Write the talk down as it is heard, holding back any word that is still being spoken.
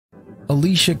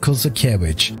Alicia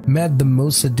Kozakiewicz met the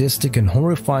most sadistic and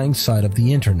horrifying side of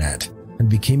the internet and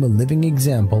became a living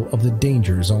example of the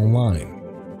dangers online.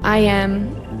 I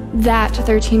am that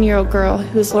 13-year-old girl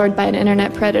who was lured by an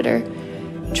internet predator,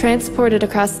 transported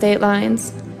across state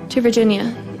lines to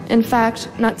Virginia, in fact,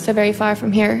 not so very far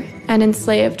from here, and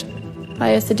enslaved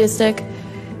by a sadistic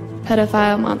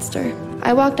pedophile monster.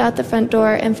 I walked out the front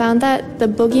door and found that the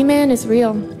boogeyman is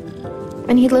real,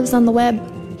 and he lives on the web.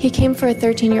 He came for a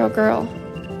 13-year-old girl,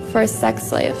 for a sex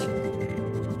slave.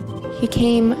 He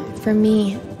came for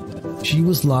me. She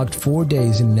was locked 4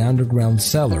 days in an underground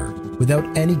cellar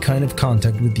without any kind of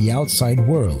contact with the outside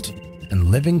world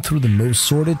and living through the most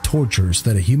sordid tortures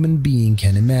that a human being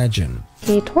can imagine.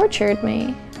 He tortured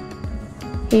me.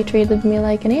 He treated me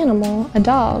like an animal, a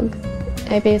dog.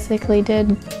 I basically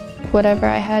did whatever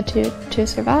I had to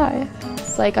survive.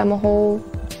 It's like I'm a whole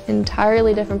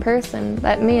entirely different person.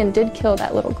 That man did kill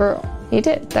that little girl. He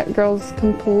did. That girl's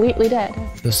completely dead.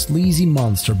 The sleazy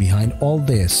monster behind all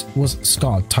this was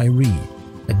Scott Tyree,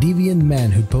 a deviant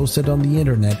man who posted on the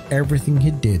internet everything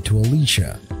he did to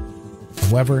Alicia.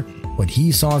 However, what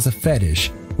he saw as a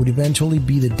fetish would eventually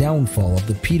be the downfall of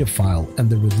the pedophile and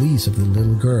the release of the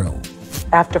little girl.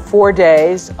 After 4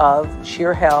 days of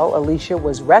sheer hell, Alicia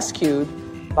was rescued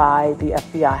by the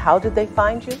FBI. How did they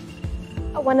find you?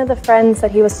 One of the friends that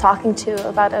he was talking to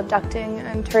about abducting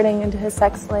and turning into his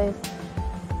sex slave,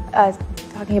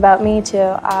 talking about me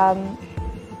too,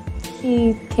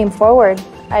 he came forward.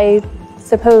 I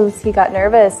suppose he got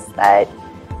nervous that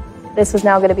this was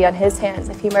now going to be on his hands.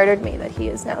 If he murdered me, that he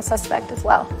is now suspect as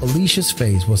well. Alicia's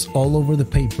face was all over the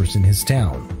papers in his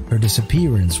town. Her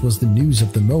disappearance was the news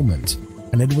of the moment,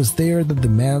 and it was there that the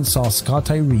man saw Scott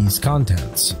Tyree's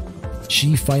contents.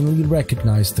 She finally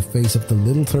recognized the face of the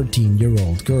little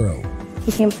 13-year-old girl.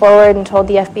 He came forward and told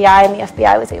the FBI, and the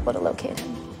FBI was able to locate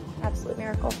him. Absolute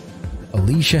miracle.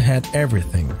 Alicia had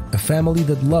everything, a family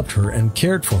that loved her and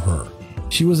cared for her.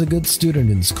 She was a good student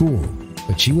in school,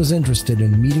 but she was interested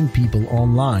in meeting people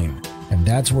online, and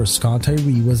that's where Scott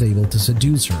Tyree was able to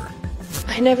seduce her.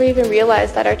 I never even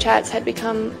realized that our chats had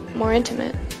become more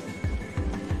intimate.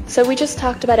 So we just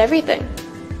talked about everything,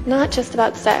 not just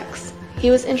about sex. He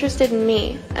was interested in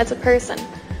me as a person,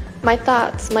 my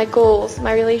thoughts, my goals,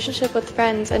 my relationship with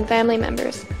friends and family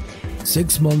members.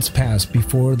 6 months passed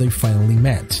before they finally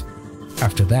met.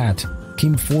 After that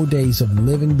came 4 days of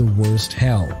living the worst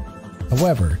hell.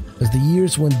 However, as the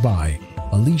years went by,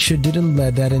 Alicia didn't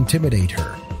let that intimidate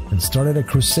her and started a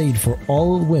crusade for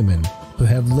all women who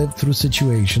have lived through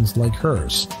situations like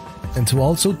hers, and to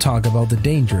also talk about the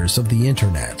dangers of the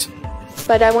internet.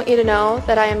 But I want you to know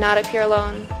that I am not up here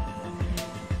alone.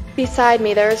 Beside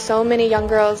me, there are so many young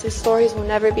girls whose stories will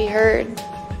never be heard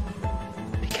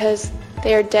because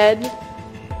they are dead,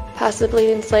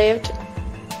 possibly enslaved,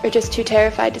 or just too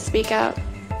terrified to speak out.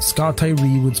 Scott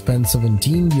Tyree would spend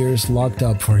 17 years locked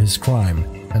up for his crime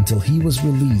until he was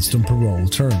released on parole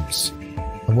terms.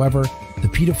 However, the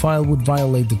pedophile would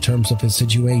violate the terms of his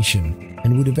situation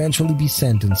and would eventually be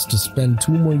sentenced to spend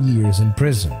 2 more years in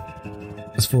prison.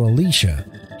 As for Alicia,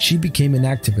 she became an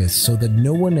activist so that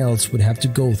no one else would have to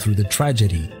go through the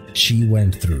tragedy she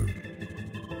went through.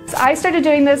 I started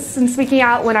doing this and speaking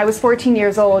out when I was 14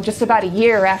 years old, just about a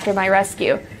year after my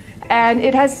rescue. And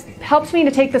it has helped me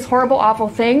to take this horrible, awful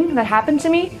thing that happened to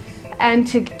me and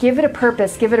to give it a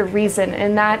purpose, give it a reason,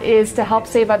 and that is to help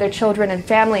save other children and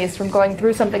families from going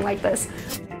through something like this.